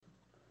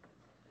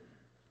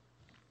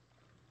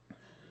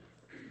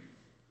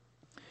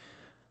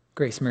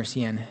Grace,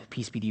 mercy, and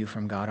peace be to you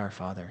from God our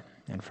Father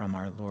and from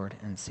our Lord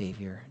and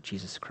Savior,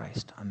 Jesus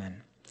Christ.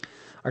 Amen.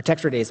 Our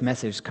text for today's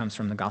message comes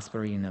from the Gospel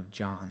reading of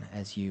John,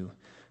 as you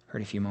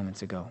heard a few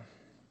moments ago.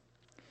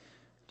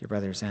 Dear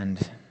brothers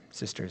and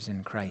sisters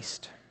in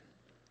Christ,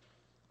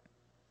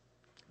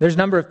 there's a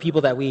number of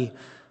people that we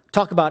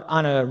talk about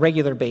on a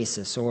regular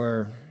basis,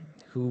 or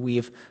who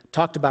we've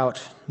talked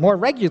about more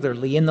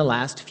regularly in the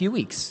last few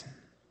weeks,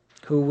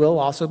 who we'll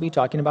also be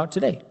talking about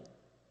today.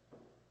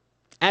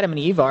 Adam and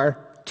Eve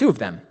are two of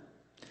them.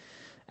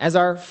 As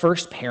our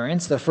first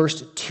parents, the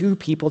first two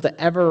people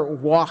to ever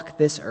walk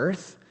this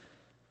earth,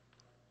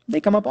 they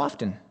come up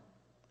often.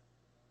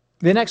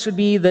 The next would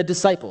be the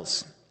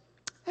disciples,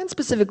 and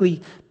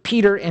specifically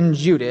Peter and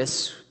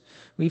Judas,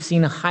 we've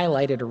seen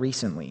highlighted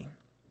recently.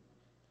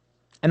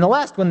 And the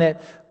last one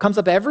that comes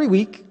up every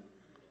week,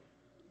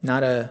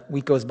 not a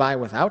week goes by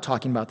without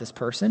talking about this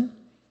person,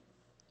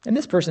 and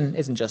this person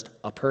isn't just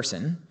a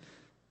person,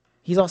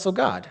 he's also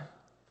God,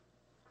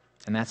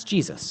 and that's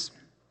Jesus.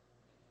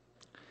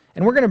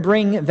 And we're going to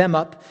bring them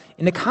up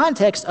in the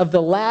context of the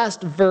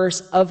last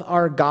verse of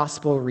our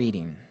gospel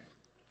reading,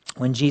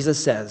 when Jesus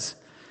says,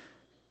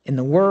 "In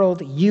the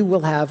world you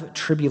will have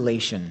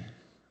tribulation,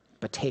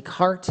 but take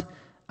heart,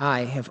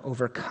 I have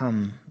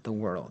overcome the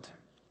world."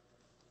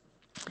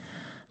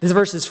 This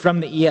verse is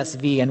from the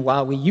ESV, and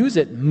while we use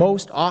it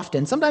most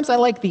often, sometimes I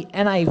like the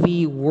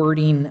NIV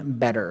wording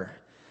better.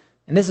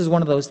 And this is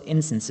one of those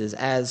instances,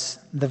 as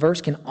the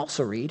verse can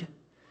also read,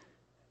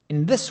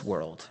 "In this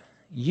world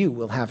you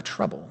will have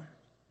trouble,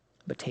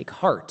 but take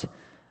heart,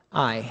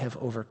 I have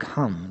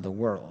overcome the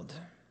world."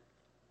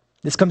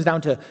 This comes down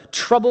to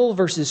trouble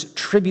versus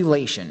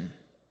tribulation.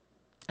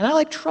 And I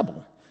like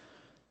trouble.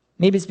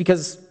 Maybe it's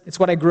because it's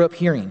what I grew up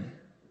hearing.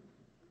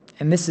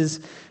 And this is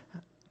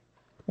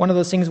one of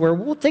those things where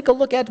we'll take a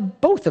look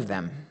at both of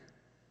them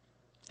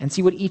and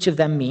see what each of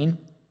them mean,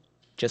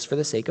 just for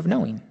the sake of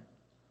knowing.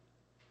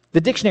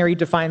 The dictionary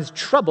defines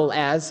trouble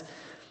as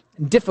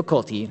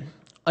difficulty,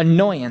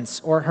 annoyance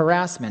or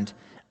harassment,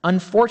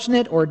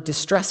 unfortunate or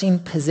distressing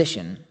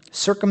position,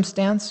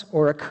 circumstance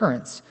or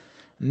occurrence,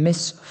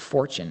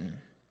 misfortune.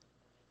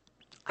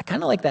 I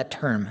kind of like that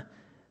term,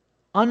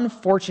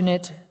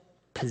 unfortunate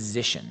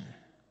position,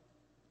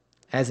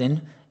 as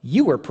in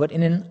you were put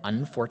in an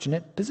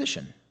unfortunate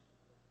position.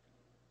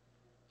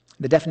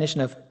 The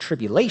definition of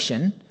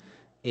tribulation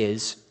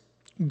is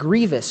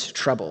grievous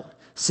trouble,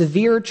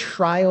 severe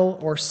trial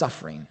or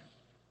suffering.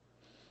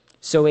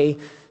 So a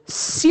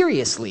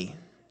seriously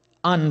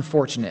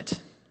unfortunate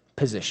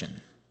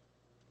position.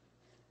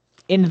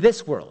 In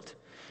this world,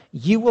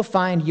 you will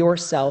find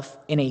yourself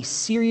in a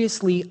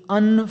seriously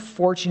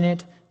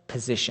unfortunate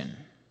position.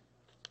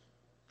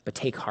 But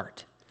take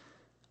heart,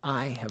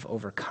 I have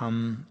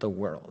overcome the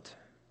world.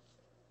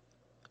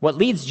 What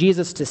leads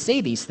Jesus to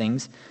say these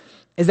things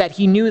is that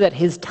he knew that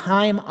his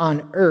time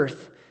on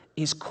earth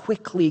is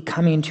quickly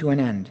coming to an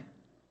end.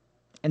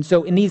 And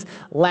so in these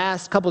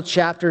last couple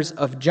chapters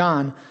of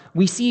John,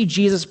 we see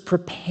Jesus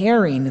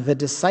preparing the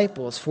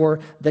disciples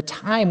for the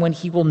time when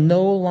he will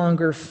no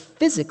longer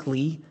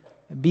physically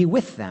be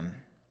with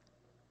them.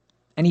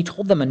 And he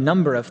told them a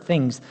number of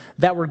things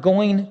that were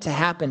going to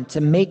happen to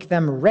make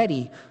them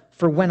ready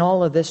for when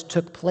all of this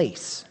took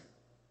place.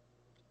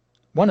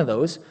 One of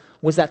those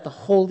was that the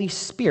Holy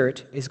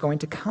Spirit is going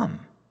to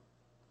come.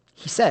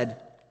 He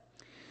said,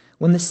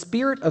 "When the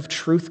Spirit of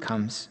truth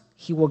comes,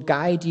 he will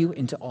guide you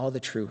into all the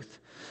truth.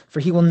 For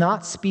he will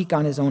not speak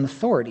on his own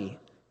authority,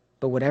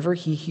 but whatever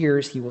he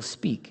hears he will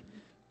speak,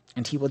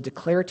 and he will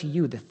declare to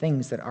you the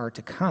things that are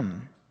to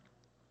come."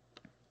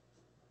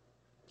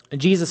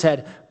 Jesus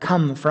had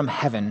come from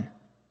heaven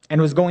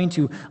and was going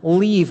to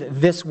leave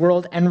this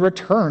world and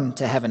return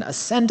to heaven,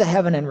 ascend to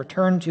heaven and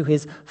return to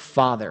his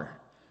Father.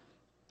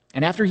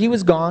 And after he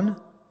was gone,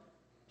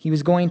 he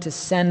was going to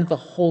send the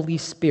Holy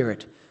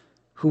Spirit,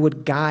 who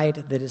would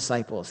guide the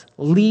disciples,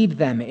 lead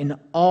them in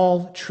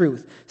all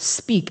truth,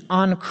 speak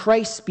on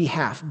Christ's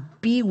behalf,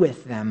 be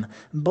with them,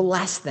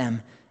 bless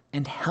them,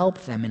 and help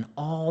them in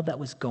all that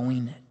was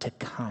going to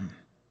come.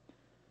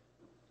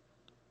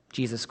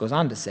 Jesus goes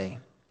on to say,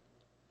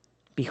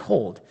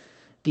 "Behold,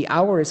 the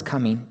hour is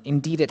coming,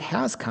 indeed it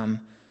has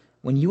come,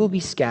 when you will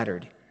be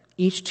scattered,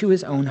 each to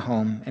his own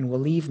home, and will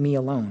leave me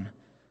alone.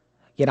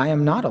 Yet I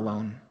am not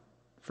alone,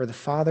 for the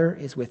Father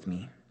is with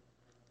me."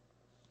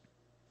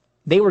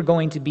 They were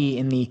going to be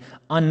in the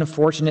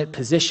unfortunate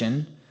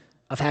position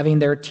of having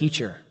their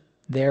teacher,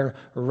 their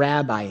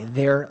rabbi,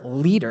 their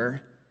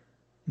leader,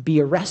 be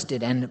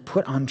arrested and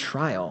put on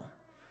trial.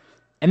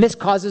 And this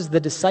causes the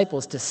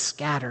disciples to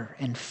scatter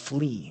and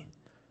flee.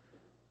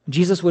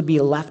 Jesus would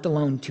be left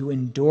alone to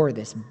endure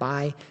this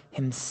by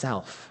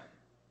himself.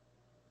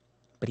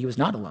 But he was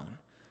not alone,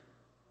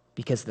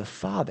 because the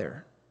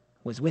Father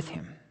was with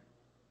him.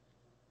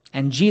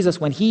 And Jesus,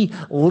 when he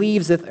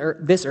leaves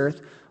this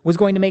earth, was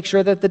going to make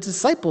sure that the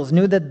disciples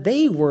knew that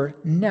they were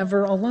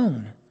never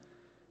alone,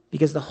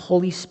 because the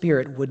Holy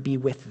Spirit would be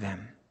with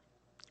them,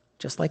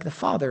 just like the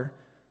Father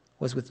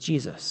was with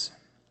Jesus.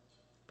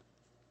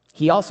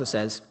 He also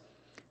says,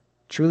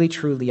 "Truly,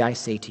 truly, I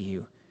say to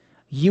you,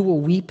 You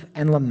will weep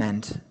and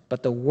lament,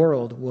 but the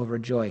world will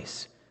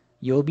rejoice.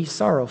 You will be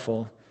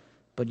sorrowful,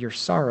 but your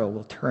sorrow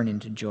will turn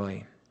into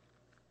joy."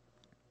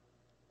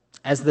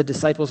 As the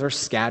disciples are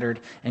scattered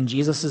and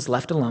Jesus is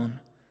left alone,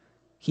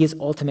 he is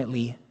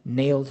ultimately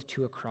nailed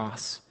to a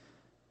cross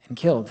and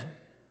killed.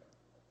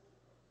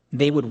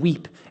 They would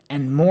weep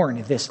and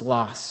mourn this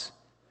loss,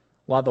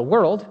 while the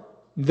world,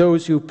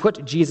 those who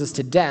put Jesus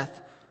to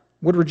death,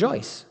 would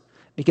rejoice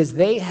because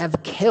they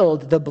have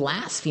killed the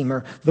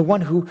blasphemer, the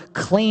one who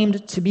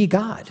claimed to be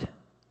God.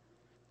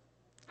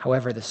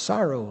 However, the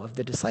sorrow of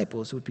the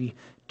disciples would be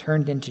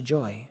turned into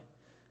joy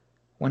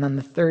when on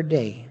the third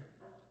day,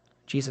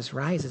 Jesus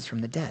rises from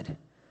the dead,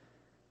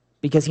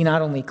 because he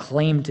not only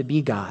claimed to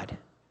be God,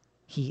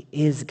 he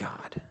is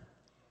God,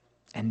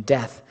 and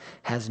death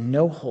has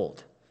no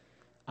hold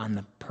on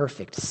the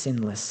perfect,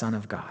 sinless Son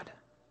of God.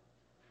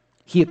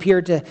 He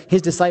appeared to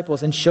his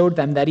disciples and showed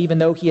them that even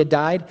though he had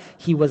died,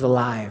 he was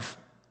alive,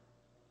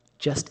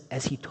 just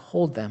as he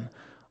told them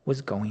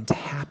was going to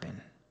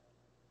happen.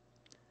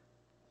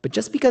 But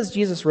just because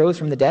Jesus rose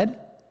from the dead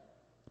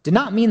did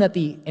not mean that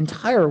the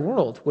entire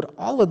world would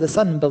all of a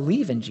sudden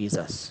believe in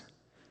Jesus.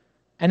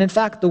 And in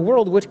fact, the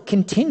world would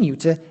continue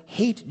to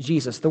hate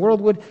Jesus. The world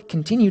would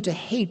continue to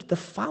hate the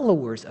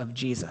followers of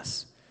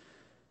Jesus.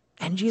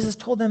 And Jesus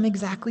told them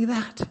exactly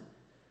that.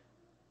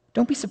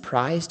 Don't be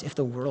surprised if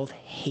the world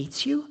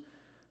hates you.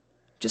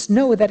 Just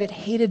know that it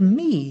hated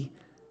me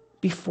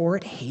before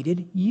it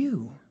hated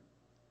you.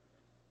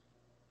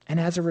 And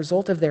as a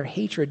result of their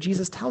hatred,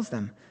 Jesus tells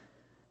them,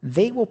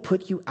 they will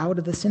put you out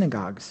of the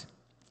synagogues.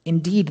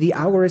 Indeed, the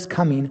hour is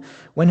coming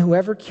when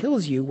whoever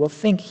kills you will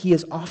think he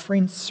is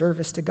offering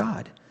service to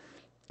God.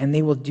 And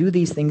they will do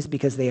these things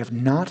because they have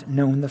not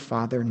known the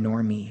Father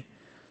nor me.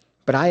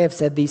 But I have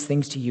said these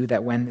things to you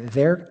that when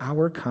their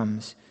hour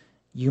comes,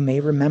 you may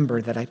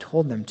remember that I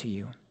told them to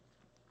you.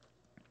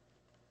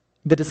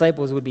 The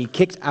disciples would be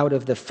kicked out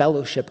of the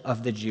fellowship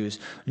of the Jews,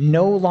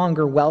 no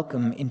longer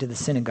welcome into the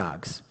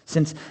synagogues,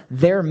 since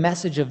their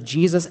message of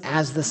Jesus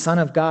as the Son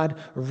of God,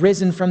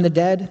 risen from the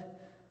dead,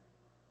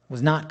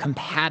 was not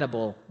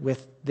compatible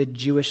with the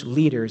Jewish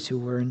leaders who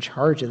were in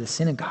charge of the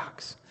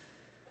synagogues.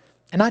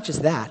 And not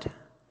just that,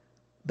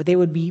 but they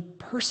would be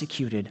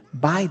persecuted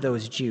by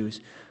those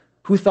Jews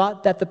who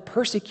thought that the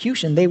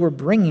persecution they were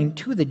bringing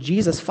to the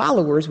Jesus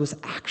followers was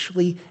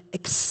actually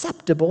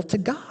acceptable to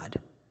God.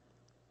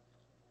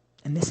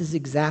 And this is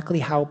exactly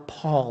how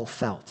Paul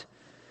felt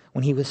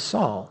when he was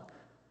Saul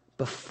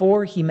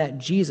before he met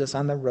Jesus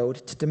on the road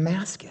to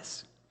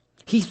Damascus.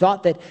 He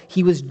thought that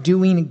he was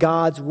doing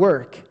God's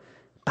work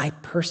by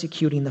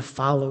persecuting the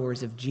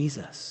followers of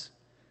Jesus.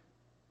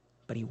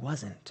 But he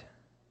wasn't.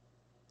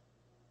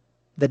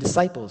 The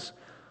disciples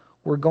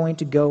were going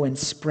to go and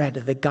spread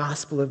the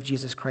gospel of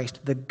Jesus Christ,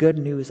 the good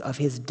news of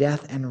his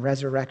death and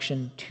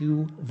resurrection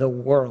to the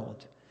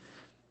world.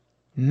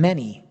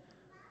 Many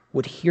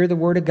would hear the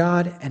word of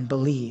God and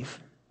believe.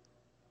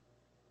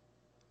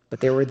 But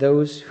there were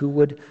those who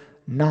would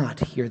not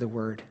hear the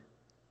word,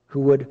 who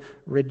would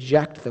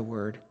reject the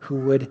word, who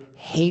would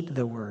hate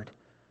the word,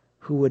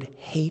 who would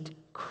hate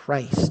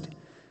Christ.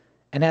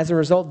 And as a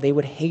result, they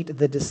would hate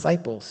the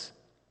disciples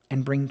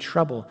and bring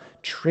trouble,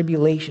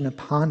 tribulation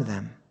upon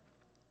them.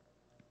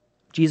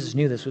 Jesus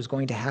knew this was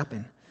going to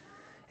happen,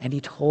 and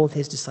he told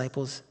his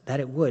disciples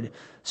that it would,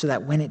 so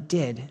that when it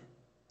did,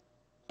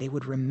 they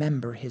would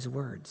remember his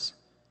words.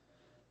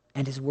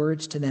 And his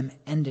words to them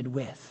ended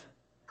with,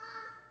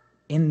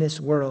 "In this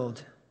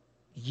world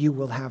you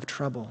will have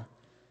trouble,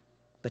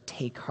 but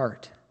take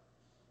heart.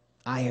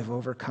 I have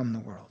overcome the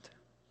world."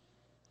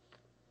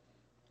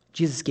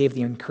 Jesus gave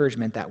the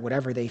encouragement that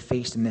whatever they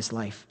faced in this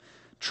life,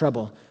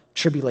 trouble,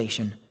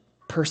 tribulation,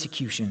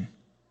 persecution,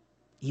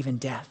 even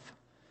death,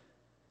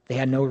 they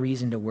had no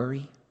reason to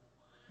worry,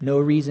 no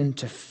reason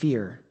to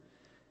fear,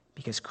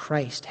 because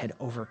Christ had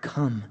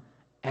overcome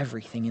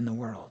everything in the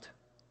world.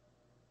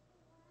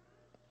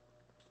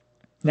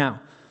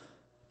 Now,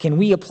 can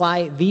we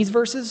apply these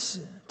verses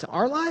to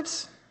our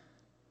lives,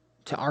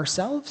 to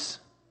ourselves?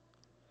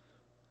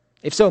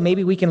 If so,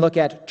 maybe we can look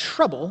at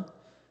trouble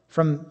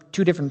from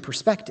two different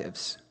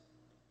perspectives.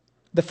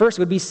 The first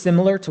would be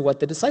similar to what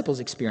the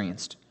disciples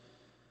experienced.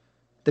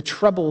 The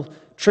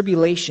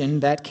tribulation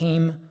that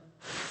came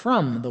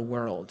from the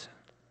world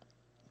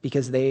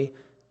because they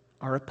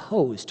are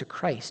opposed to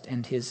Christ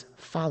and his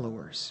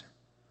followers.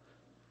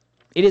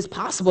 It is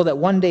possible that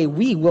one day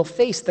we will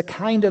face the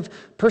kind of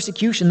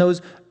persecution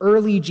those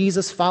early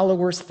Jesus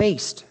followers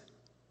faced.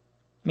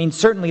 I mean,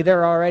 certainly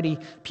there are already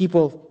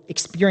people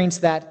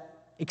experiencing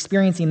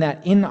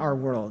that in our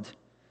world,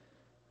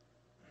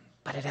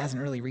 but it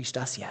hasn't really reached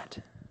us yet.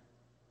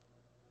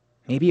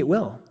 Maybe it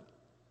will.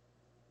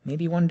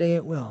 Maybe one day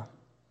it will.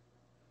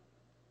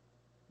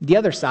 The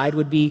other side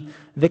would be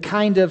the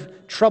kind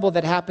of trouble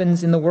that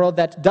happens in the world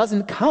that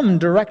doesn't come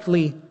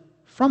directly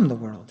from the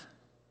world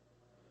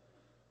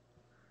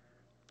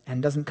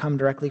and doesn't come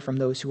directly from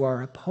those who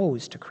are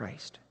opposed to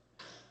Christ.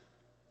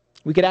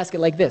 We could ask it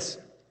like this: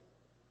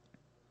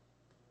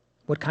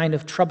 what kind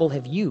of trouble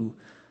have you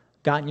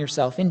gotten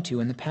yourself into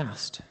in the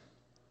past?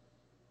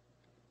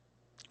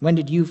 When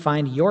did you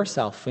find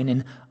yourself in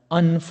an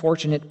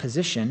unfortunate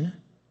position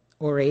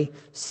or a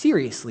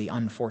seriously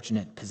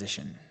unfortunate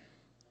position?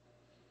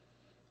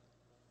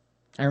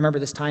 I remember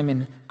this time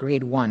in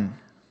grade 1.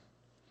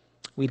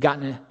 We'd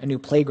gotten a new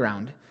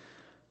playground,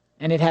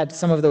 and it had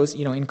some of those,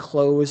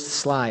 enclosed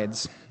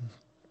slides.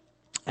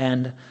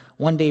 And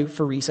one day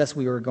for recess,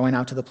 we were going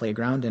out to the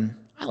playground, and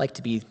I like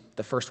to be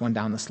the first one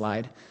down the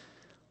slide.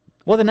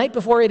 Well, the night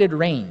before it had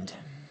rained,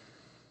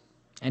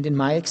 and in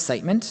my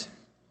excitement,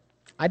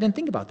 I didn't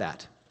think about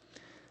that.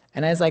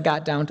 And as I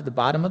got down to the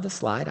bottom of the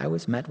slide, I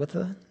was met with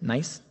a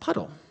nice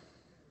puddle.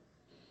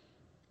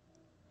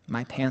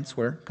 My pants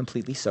were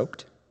completely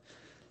soaked.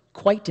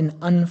 Quite an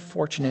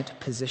unfortunate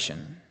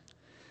position.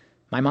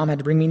 My mom had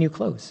to bring me new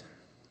clothes.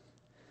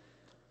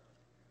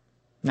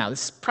 Now,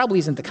 this probably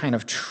isn't the kind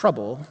of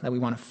trouble that we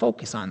want to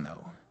focus on,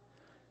 though.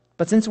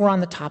 But since we're on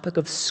the topic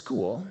of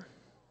school,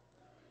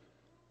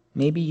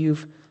 maybe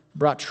you've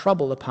brought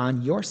trouble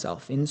upon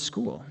yourself in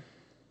school.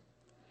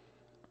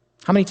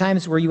 How many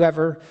times were you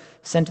ever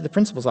sent to the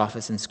principal's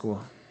office in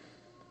school?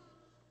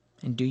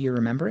 And do you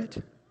remember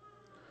it?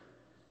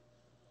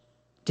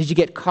 Did you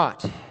get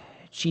caught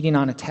cheating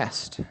on a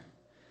test?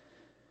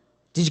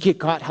 Did you get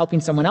caught helping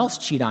someone else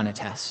cheat on a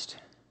test?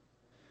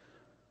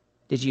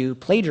 Did you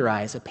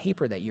plagiarize a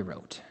paper that you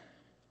wrote?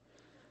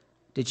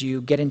 Did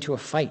you get into a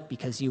fight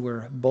because you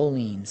were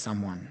bullying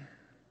someone?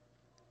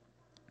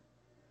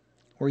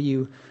 Were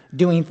you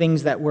doing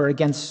things that were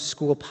against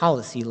school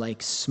policy,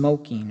 like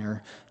smoking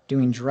or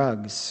doing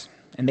drugs,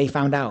 and they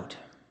found out?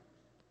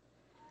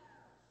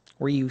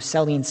 Were you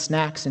selling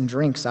snacks and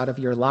drinks out of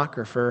your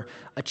locker for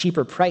a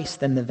cheaper price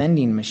than the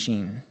vending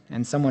machine,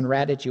 and someone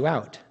ratted you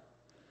out?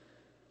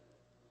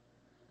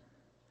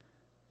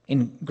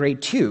 In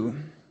grade 2,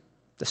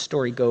 the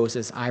story goes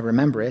as I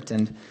remember it,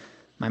 and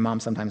my mom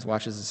sometimes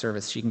watches the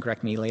service. She can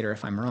correct me later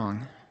if I'm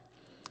wrong.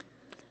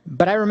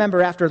 But I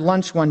remember after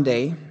lunch one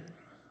day,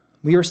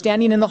 we were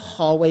standing in the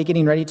hallway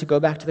getting ready to go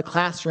back to the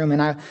classroom,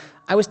 and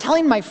I was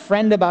telling my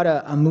friend about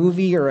a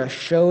movie or a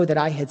show that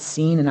I had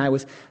seen, and I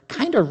was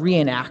kind of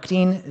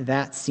reenacting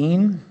that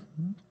scene,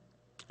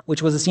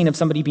 which was a scene of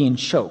somebody being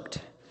choked.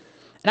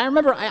 And I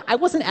remember I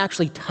wasn't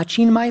actually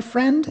touching my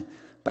friend,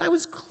 but I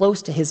was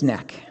close to his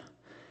neck.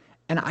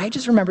 And I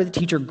just remember the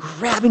teacher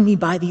grabbing me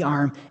by the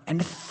arm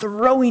and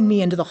throwing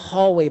me into the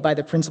hallway by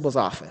the principal's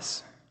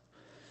office.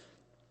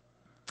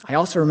 I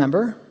also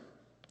remember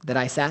that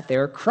I sat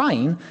there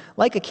crying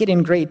like a kid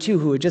in grade 2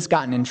 who had just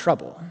gotten in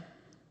trouble.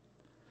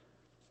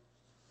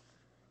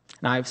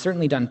 Now, I've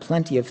certainly done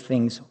plenty of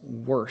things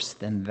worse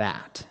than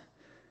that,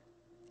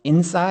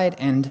 inside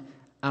and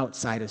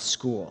outside of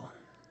school.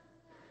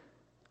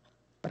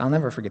 But I'll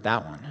never forget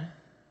that one.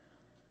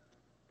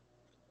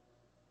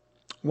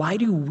 Why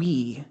do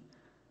we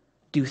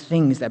do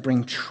things that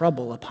bring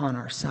trouble upon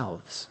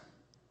ourselves?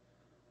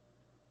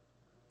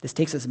 This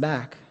takes us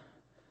back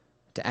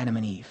to Adam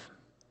and Eve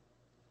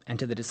and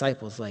to the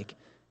disciples like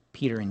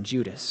Peter and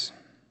Judas.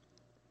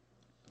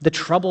 The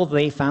trouble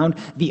they found,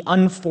 the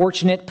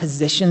unfortunate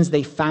positions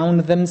they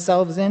found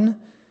themselves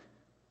in,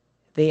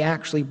 they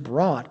actually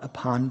brought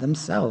upon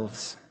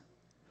themselves.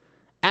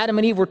 Adam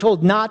and Eve were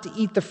told not to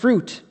eat the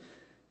fruit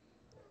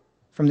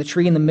from the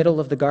tree in the middle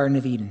of the Garden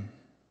of Eden,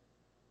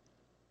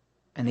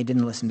 and they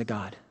didn't listen to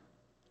God.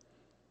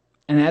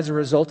 And as a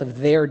result of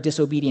their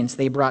disobedience,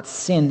 they brought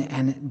sin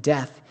and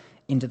death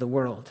into the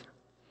world.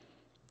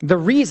 The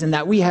reason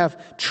that we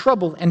have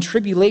trouble and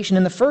tribulation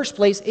in the first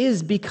place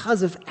is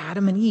because of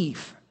Adam and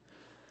Eve.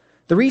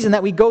 The reason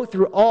that we go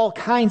through all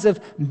kinds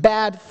of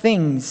bad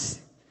things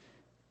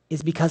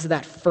is because of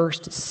that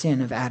first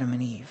sin of Adam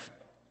and Eve.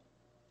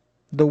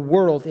 The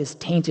world is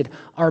tainted.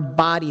 Our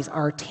bodies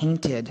are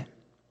tainted.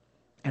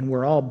 And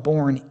we're all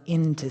born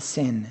into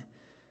sin.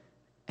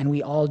 And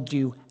we all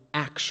do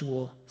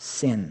actual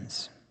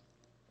sins.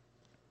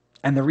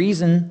 And the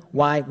reason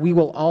why we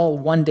will all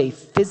one day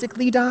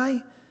physically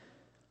die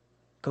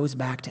goes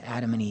back to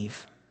Adam and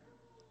Eve.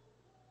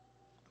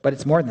 But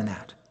it's more than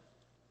that.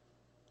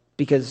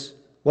 Because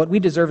what we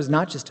deserve is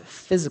not just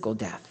physical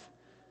death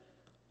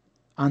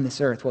on this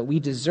earth. What we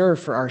deserve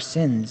for our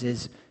sins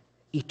is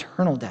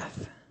eternal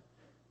death.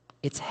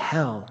 It's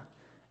hell.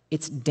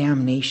 It's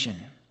damnation.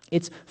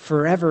 It's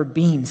forever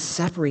being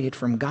separated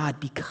from God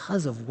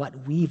because of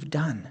what we've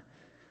done.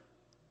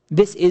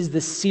 This is the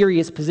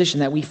serious position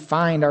that we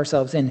find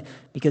ourselves in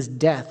because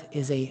death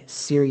is a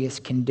serious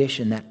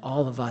condition that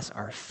all of us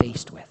are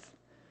faced with.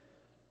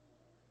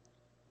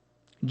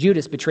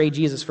 Judas betrayed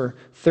Jesus for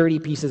 30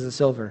 pieces of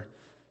silver.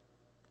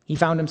 He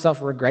found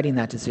himself regretting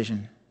that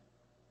decision.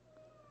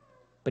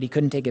 But he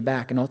couldn't take it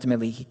back, and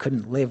ultimately he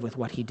couldn't live with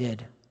what he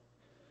did.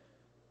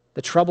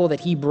 The trouble that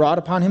he brought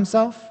upon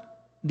himself,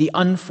 the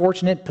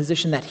unfortunate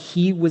position that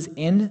he was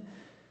in,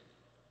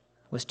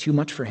 was too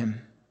much for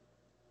him.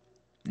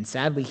 And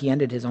sadly, he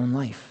ended his own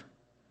life.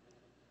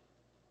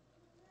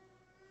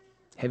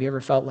 Have you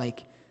ever felt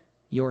like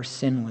your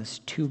sin was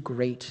too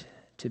great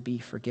to be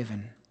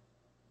forgiven?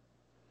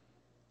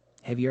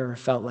 Have you ever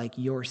felt like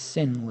your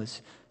sin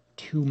was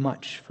too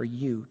much for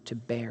you to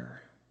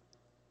bear?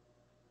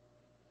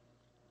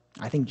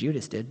 I think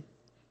Judas did.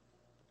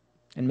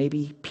 And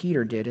maybe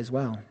Peter did as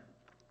well.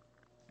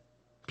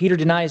 Peter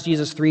denies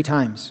Jesus 3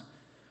 times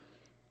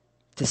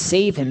to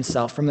save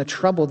himself from the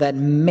trouble that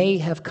may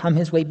have come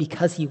his way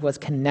because he was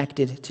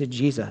connected to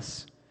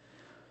Jesus.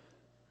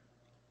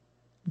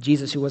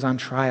 Jesus, who was on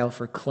trial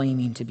for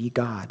claiming to be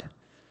God.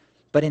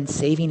 But in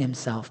saving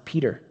himself,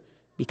 Peter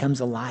becomes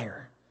a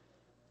liar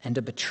and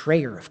a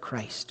betrayer of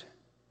Christ.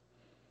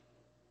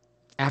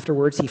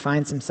 Afterwards, he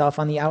finds himself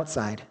on the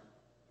outside,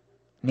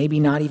 maybe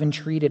not even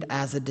treated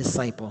as a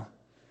disciple,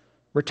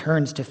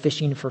 returns to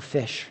fishing for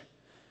fish,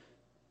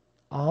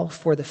 all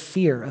for the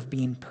fear of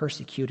being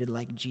persecuted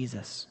like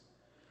Jesus.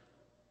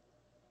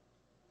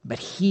 But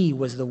he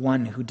was the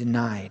one who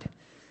denied,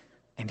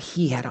 and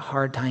he had a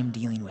hard time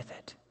dealing with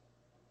it.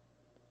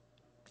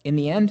 In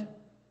the end,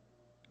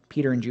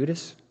 Peter and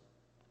Judas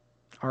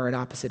are at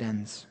opposite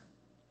ends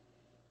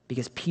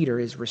because Peter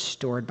is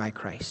restored by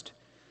Christ,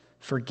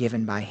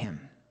 forgiven by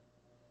him.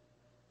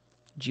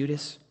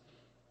 Judas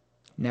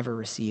never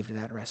received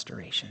that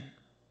restoration.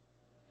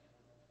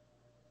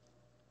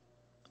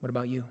 What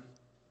about you?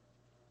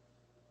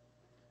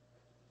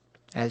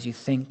 As you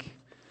think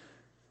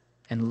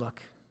and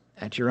look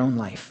at your own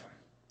life,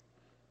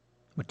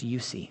 what do you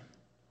see?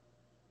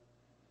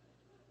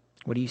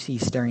 What do you see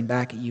staring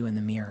back at you in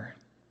the mirror?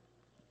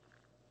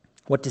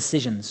 What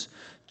decisions,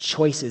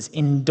 choices,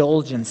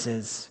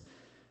 indulgences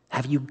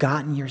have you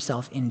gotten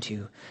yourself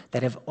into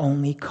that have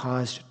only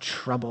caused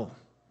trouble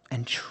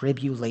and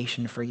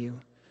tribulation for you,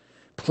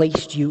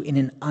 placed you in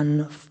an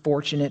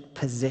unfortunate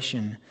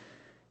position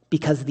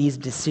because these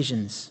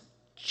decisions,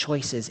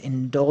 choices,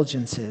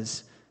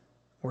 indulgences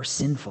were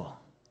sinful?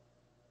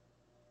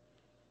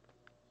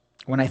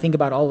 When I think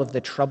about all of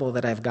the trouble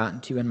that I've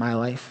gotten to in my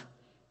life,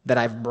 that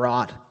I've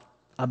brought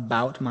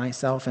about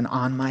myself and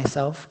on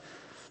myself,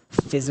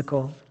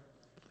 physical,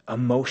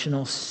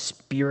 emotional,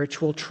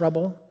 spiritual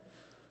trouble,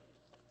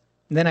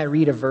 then I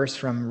read a verse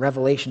from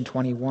Revelation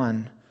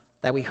 21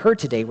 that we heard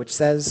today, which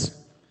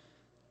says,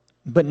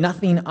 "But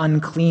nothing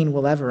unclean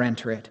will ever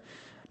enter it,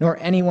 nor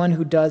anyone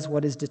who does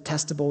what is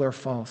detestable or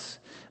false,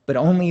 but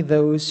only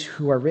those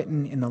who are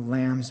written in the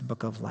Lamb's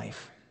book of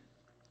life."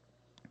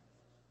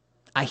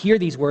 I hear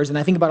these words and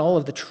I think about all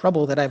of the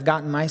trouble that I've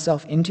gotten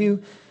myself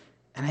into,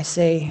 and I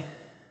say,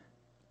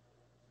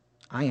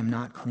 I am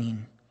not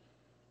clean.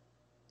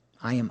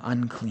 I am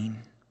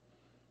unclean,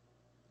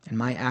 and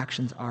my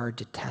actions are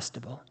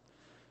detestable.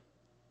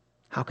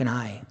 How can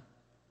I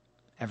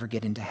ever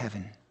get into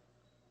heaven?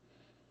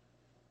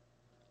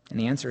 And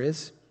the answer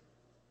is,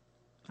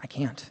 I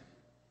can't.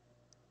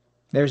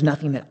 There's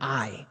nothing that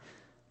I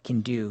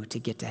can do to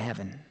get to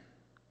heaven.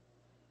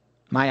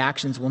 My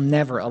actions will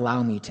never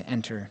allow me to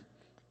enter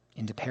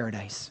into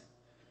paradise.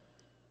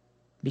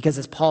 Because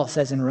as Paul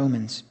says in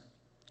Romans,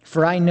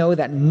 "For I know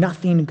that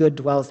nothing good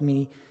dwells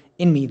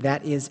in me,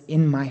 that is,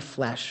 in my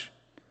flesh.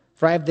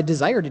 For I have the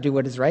desire to do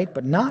what is right,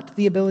 but not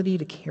the ability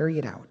to carry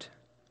it out.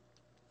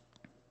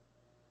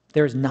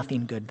 There is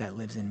nothing good that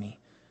lives in me,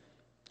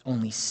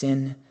 only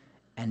sin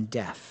and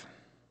death."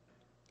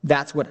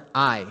 That's what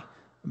I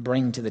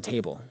bring to the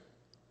table.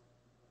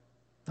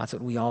 That's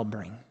what we all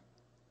bring.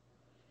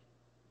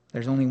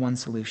 There's only one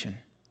solution.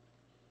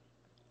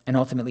 And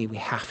ultimately, we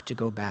have to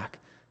go back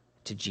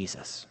to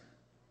Jesus.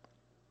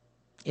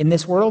 In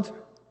this world,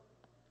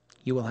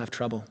 you will have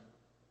trouble.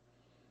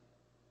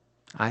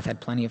 I've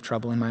had plenty of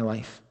trouble in my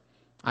life.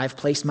 I've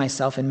placed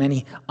myself in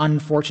many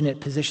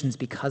unfortunate positions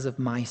because of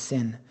my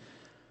sin.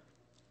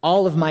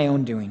 All of my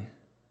own doing.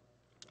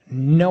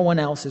 No one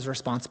else is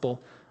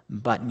responsible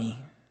but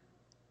me.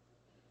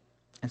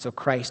 And so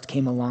Christ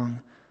came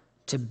along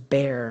to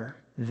bear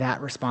that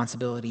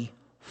responsibility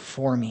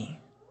for me,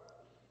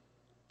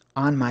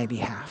 on my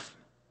behalf,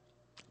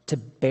 to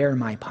bear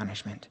my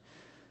punishment,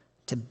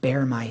 to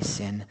bear my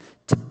sin,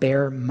 to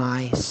bear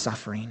my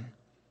suffering,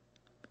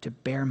 to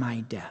bear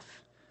my death,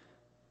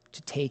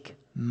 to take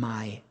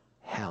my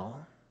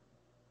hell.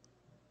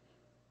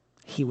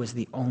 He was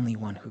the only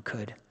one who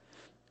could,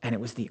 and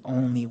it was the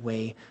only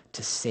way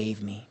to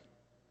save me,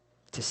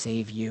 to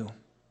save you,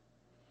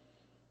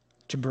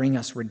 to bring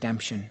us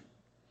redemption,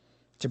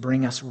 to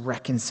bring us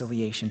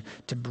reconciliation,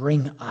 to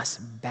bring us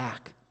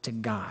back to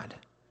God.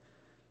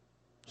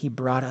 He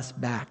brought us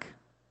back,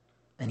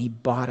 and he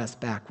bought us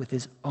back with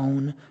his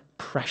own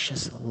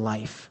precious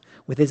life,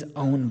 with his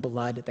own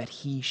blood that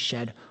he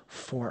shed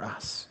for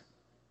us,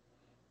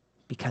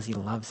 because he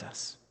loves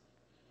us.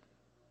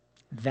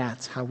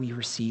 That's how we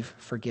receive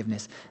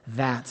forgiveness.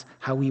 That's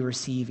how we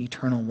receive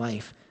eternal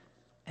life.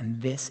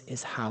 And this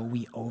is how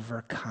we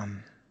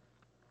overcome.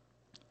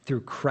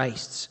 Through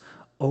Christ's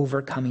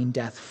overcoming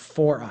death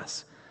for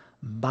us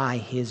by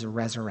his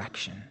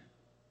resurrection.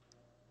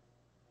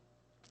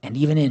 And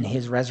even in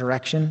his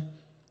resurrection,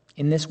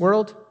 in this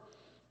world,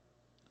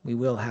 we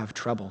will have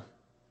trouble.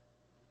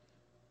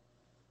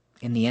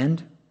 In the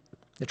end,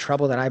 the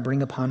trouble that I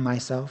bring upon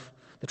myself,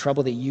 the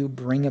trouble that you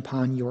bring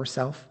upon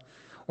yourself,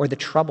 or the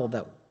trouble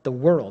that the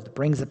world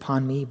brings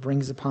upon me,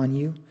 brings upon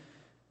you,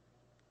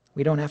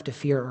 we don't have to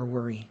fear or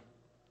worry.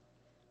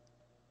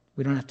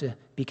 We don't have to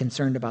be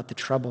concerned about the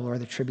trouble or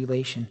the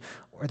tribulation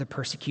or the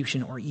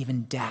persecution or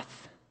even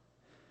death,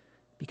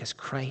 because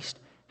Christ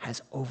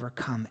has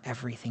overcome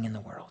everything in the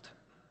world.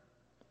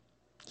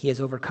 He has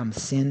overcome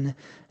sin,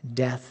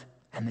 death,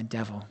 and the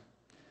devil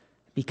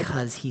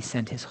because he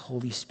sent his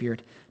Holy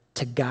Spirit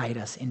to guide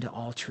us into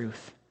all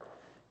truth,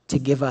 to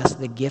give us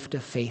the gift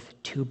of faith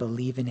to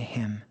believe in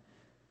him.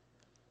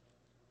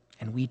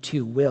 And we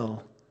too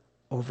will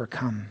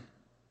overcome.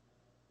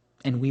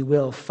 And we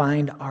will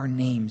find our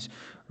names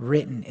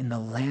written in the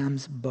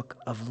Lamb's book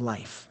of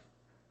life.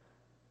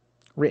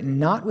 Written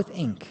not with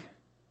ink,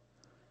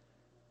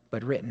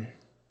 but written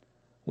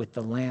with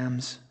the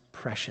Lamb's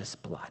precious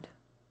blood.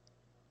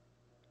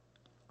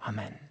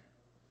 Amen.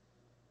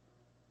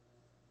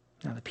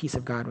 Now the peace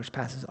of God, which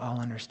passes all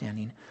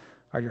understanding,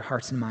 are your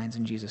hearts and minds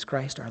in Jesus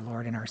Christ, our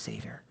Lord and our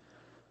Savior.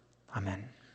 Amen.